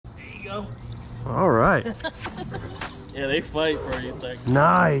go. All right. Yeah, they fight for you. Like,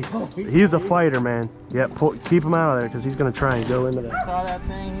 Nice. He's a fighter, man. Yeah, keep him out of there because he's gonna try and go into that. I saw that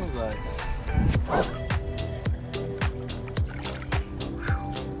thing. He was like,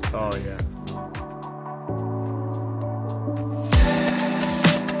 oh yeah.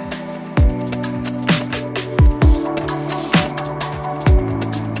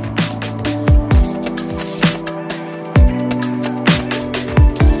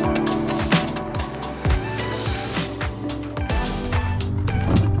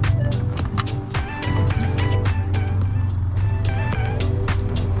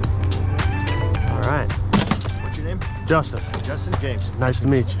 Justin. Justin, James. Nice to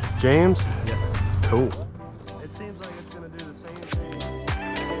meet you. James? Yeah. Cool. It seems like it's going to do the same thing.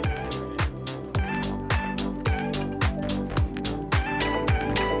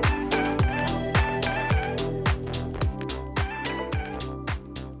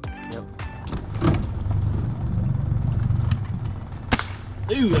 Yep.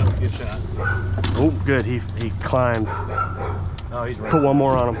 ooh, that was a good shot. Oh, good. He climbed. Oh, he's right. Put one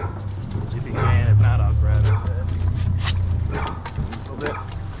more on him. If he can, if not, I'll grab it.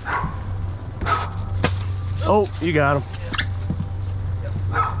 Oh, you got him. Yep.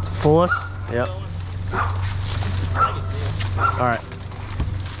 Pull us. Yep. All right.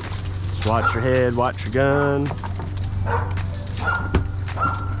 Just watch your head, watch your gun.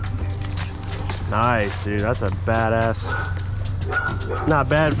 Nice, dude. That's a badass. Not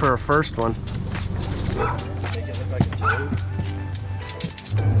bad for a first one. Make it look like a toad.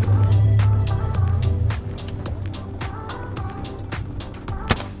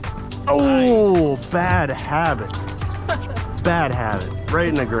 Oh, bad habit. Bad habit. Right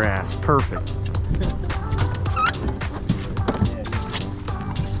in the grass. Perfect.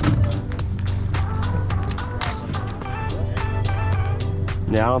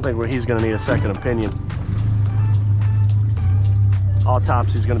 Yeah, I don't think he's going to need a second opinion.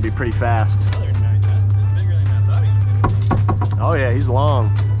 Autopsy's going to be pretty fast. Oh yeah, he's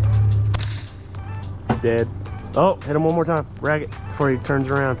long. Dead. Oh, hit him one more time. Rag it before he turns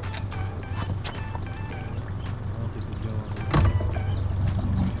around.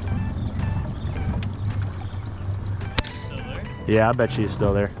 Yeah, I bet she's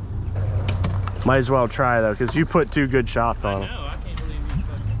still there. Might as well try though, because you put 2 good shots on him. I know, I can't believe you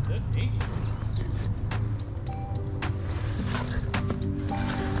fucking took 8.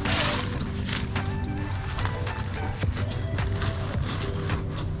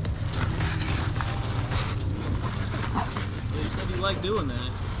 You said you like doing that.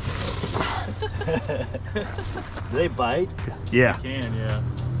 Do they bite? Yeah. You can, yeah.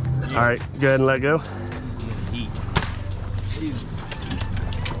 All right, go ahead and let go.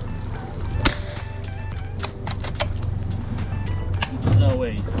 No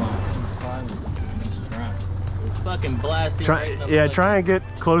way, he's climbing. He's trying. He's fucking blasting. Yeah, try and get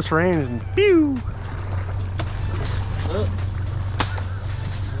close range and pew. Oh.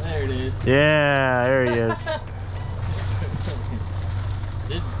 There it is. Yeah, there he is.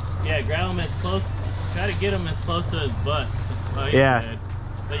 Yeah, grab him as close. Try to get him as close to his butt. Oh, yeah. Dead.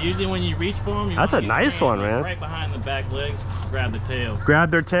 But usually when you reach for him, you that's a nice one, man. Right behind the back legs, grab the tail.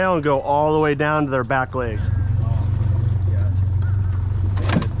 Grab their tail and go all the way down to their back leg.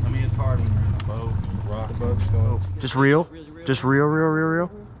 I mean, it's hard when you're in a boat, rock boats going. Just reel? Just reel. There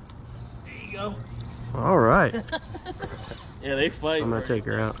you go. All right. Yeah, they fight. I'm gonna take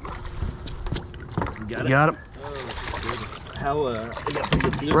her out. You You got him? How,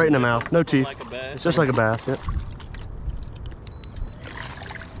 Right in the mouth. No teeth. Like a bass. Just like a bass, yep.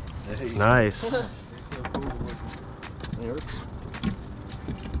 Nice.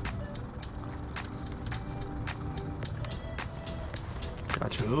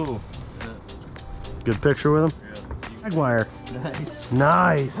 Gotcha. Ooh. Good picture with him? Yeah. Jaguar. Nice.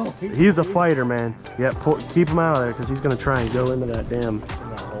 Nice. He's a fighter, man. Yeah, keep him out of there because he's going to try and go into that damn.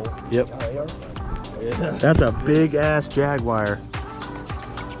 Yep. Yeah. That's a big ass jaguar.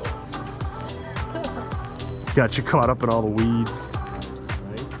 Got you caught up in all the weeds.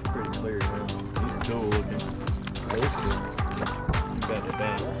 He's pretty clear, man. He's cool looking. You got it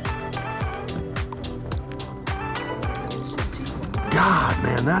down. God,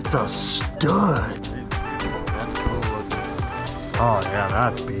 man, that's a stud. That's cool looking. Oh yeah,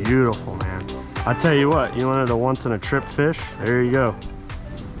 that's beautiful, man. I tell you what, you wanted a once in a trip fish? There you go.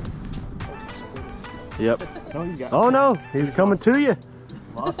 Yep. Oh no, he's coming to you.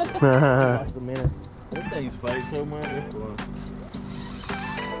 Lost it. Lost a minute. That thing's fight so much.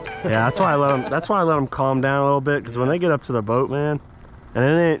 Yeah, that's why I let them. That's why I let them calm down a little bit, because when they get up to the boat, man, and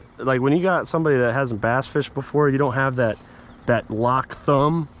it ain't like when you got somebody that hasn't bass fished before, you don't have that that lock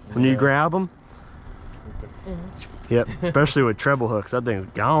thumb when you grab them. Yep, especially with treble hooks. That thing's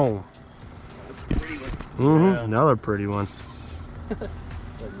gone. Yeah. Another pretty one. But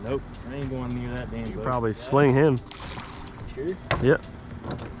nope, I ain't going near that damn boat. Probably sling him. Sure. Yep.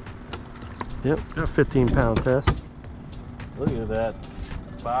 Yep, got a 15-pound test. Look at that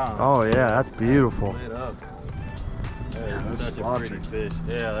bomb. Oh yeah, that's beautiful. Lit up. That Yeah, is that's such a splotchy. pretty fish.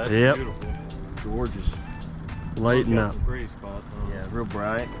 Yeah, that's Yep. beautiful. Gorgeous. Lighten Got up. some pretty spots on. Yeah, real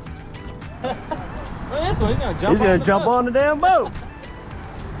bright. Well, this one, he's gonna jump. He's gonna on the jump boat. on the damn boat.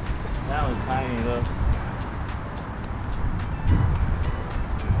 That was tiny though.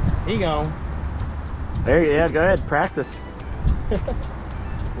 He gone. There, yeah, go ahead, practice.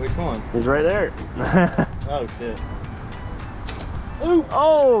 Which one? He's right there. Oh shit. Ooh,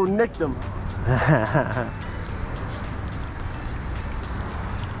 oh, nicked him.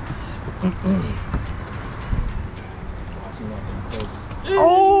 Watching that thing close.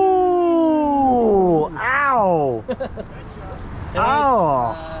 Oh, ow.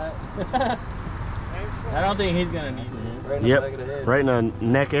 Oh. I don't think he's gonna need it. Right in the back of the Yep, head. right in the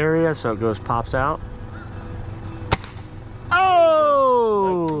neck area, so it goes, pops out.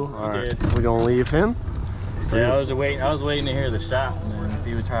 Oh! He All right, did. we're gonna leave him. Yeah, I was waiting to hear the shot, and then if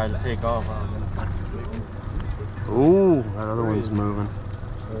he would try to take off, I was gonna find some big one. Ooh, that other one's moving.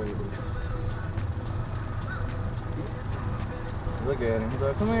 Look at him. He's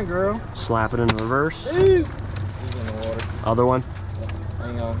like, "Come here, girl." Slap it in reverse. He's in the water. Other one.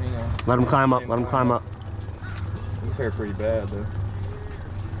 Hang on, hang on. Let him climb up. Let him climb up. He's hurt pretty bad though.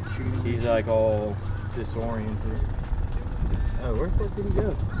 He's like all disoriented. Oh, where the fuck did he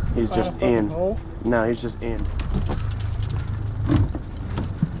go? He's Find a just fucking in. hole? No, he's just in.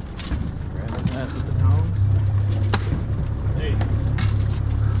 Grab his ass with the tongs. Hey.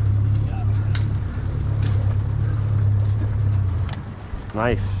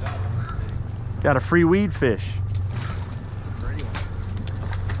 Nice. Got a free weed fish. Pretty one.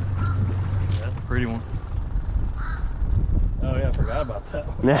 That's a pretty one. Oh yeah, I forgot about that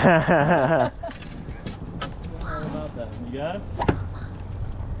one. Yeah. Forgot about that one. You got it?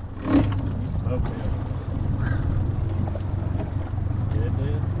 You smoked it. Dead,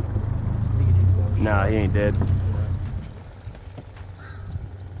 dead? Nah, he ain't dead.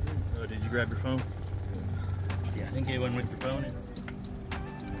 Oh, did you grab your phone? Yeah. I think it went with your phone in.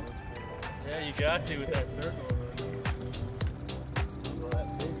 Yeah, you got to with that circle. Well,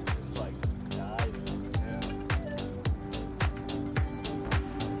 that fish just like died.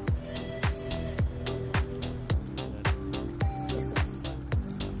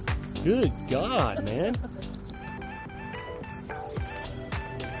 Good God, man.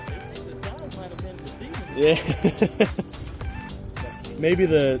 Yeah. maybe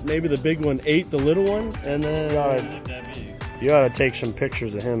the big one ate the little one, and then you gotta take some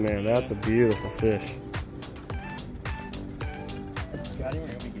pictures of him, man. That's a beautiful fish. Got him or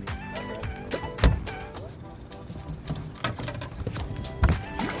let me get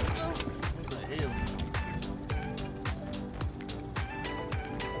him?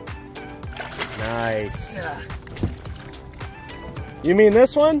 Nice. Yeah. You mean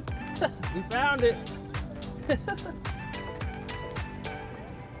this one? We found it.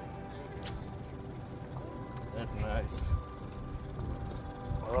 That's nice.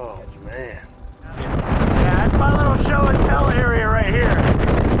 Oh man. Yeah, that's my little show and tell area right here.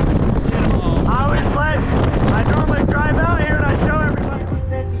 I normally drive out here and I show everybody.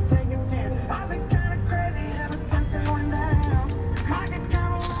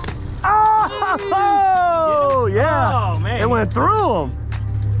 Oh, yeah. Oh, man. It went through him.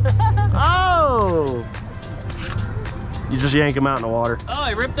 Oh. You just yank him out in the water. Oh,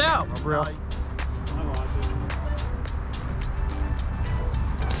 he ripped out. Real.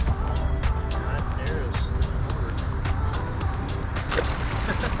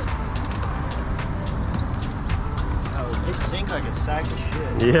 They sink like a sack of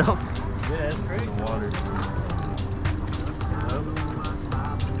shit. Yeah. Yeah, that's great. The water.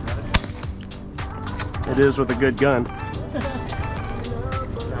 It is with a good gun.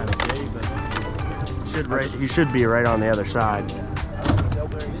 He should be right on the other side.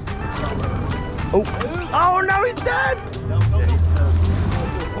 Oh. Oh no, he's dead!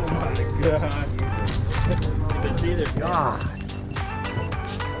 God.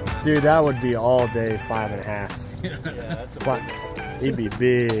 Dude, that would be all day 5.5. Yeah, that's a But he'd be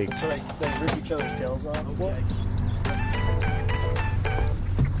big. So they rip each other's tails off. Okay.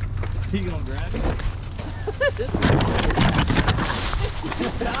 He gonna grab it?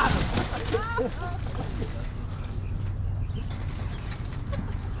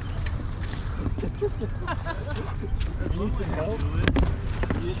 You need some help?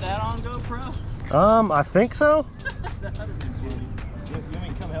 You get that on GoPro? I think so. That would have been funny. You want me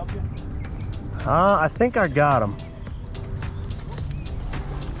to come help you? I think I got him.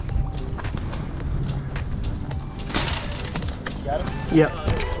 You got him? Yep.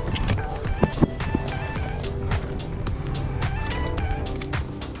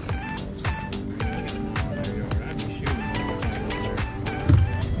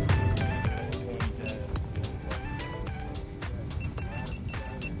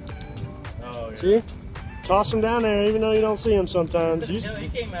 See? Toss them down there even though you don't see them sometimes. He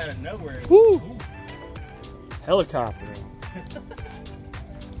came out of nowhere. Woo! Helicopter.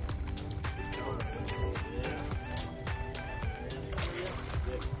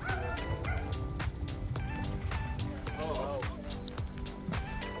 I'll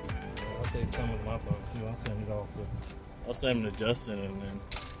take some with my phone too. I'll send it off. I'll send him to Justin and then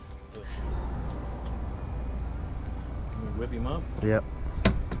whip him up. Yep.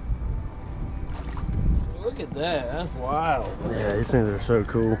 Look at that. That's wild. Yeah, these things are so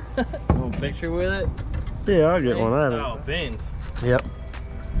cool. Want a picture with it? Yeah, I'll get one out of Oh, Ben's. it. Yep.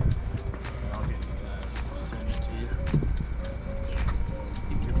 I'll get send it to you.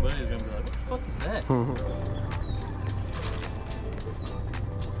 Your buddy's gonna be like, what the fuck is that?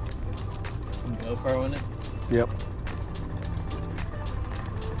 GoPro in it? Yep.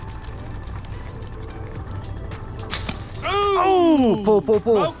 Oh! Pull, pull,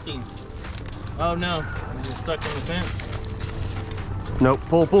 pull. Poked him. Oh no, he's stuck in the fence. Nope.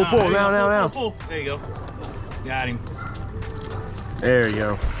 Pull, pull, pull. Now. Pull. There you go. Got him. There you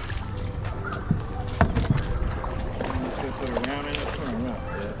go. Put a round in it or not?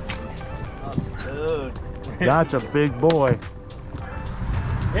 That's a toad. That's a big boy.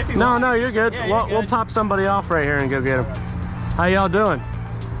 No, you're good. Yeah, you're We'll good. pop somebody off right here and go get him. How y'all doing?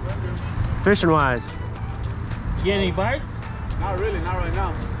 Fishing wise? You get any bites? Not really, not right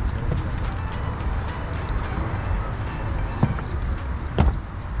now.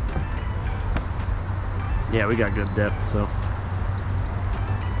 Yeah, we got good depth, so.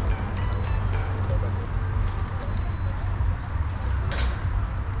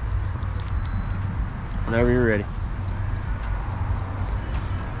 Whenever you're ready.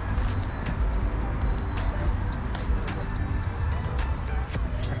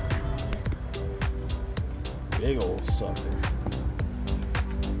 Big old sucker.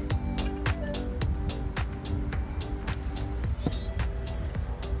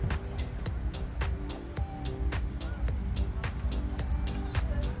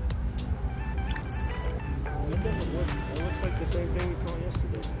 It looks like the same thing we caught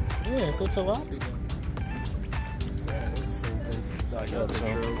yesterday. Yeah, it's a tilapia. Yeah, it's the same thing. I got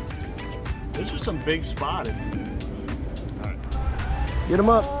some. These are some big spotted. Get him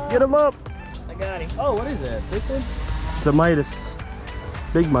up! Get him up! I got him. Oh, what is that? This one? It's a Midas.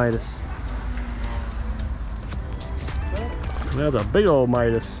 Big Midas. That's a big old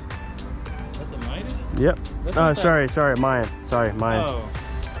Midas. That's a Midas? Yep. That's not that- Sorry, Mayan. Sorry, Mayan. Oh.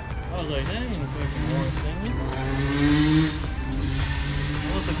 I was like, that ain't a fucking orange thing.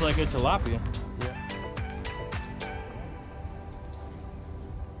 This looks like a tilapia.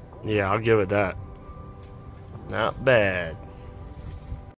 Yeah, I'll give it that. Not bad.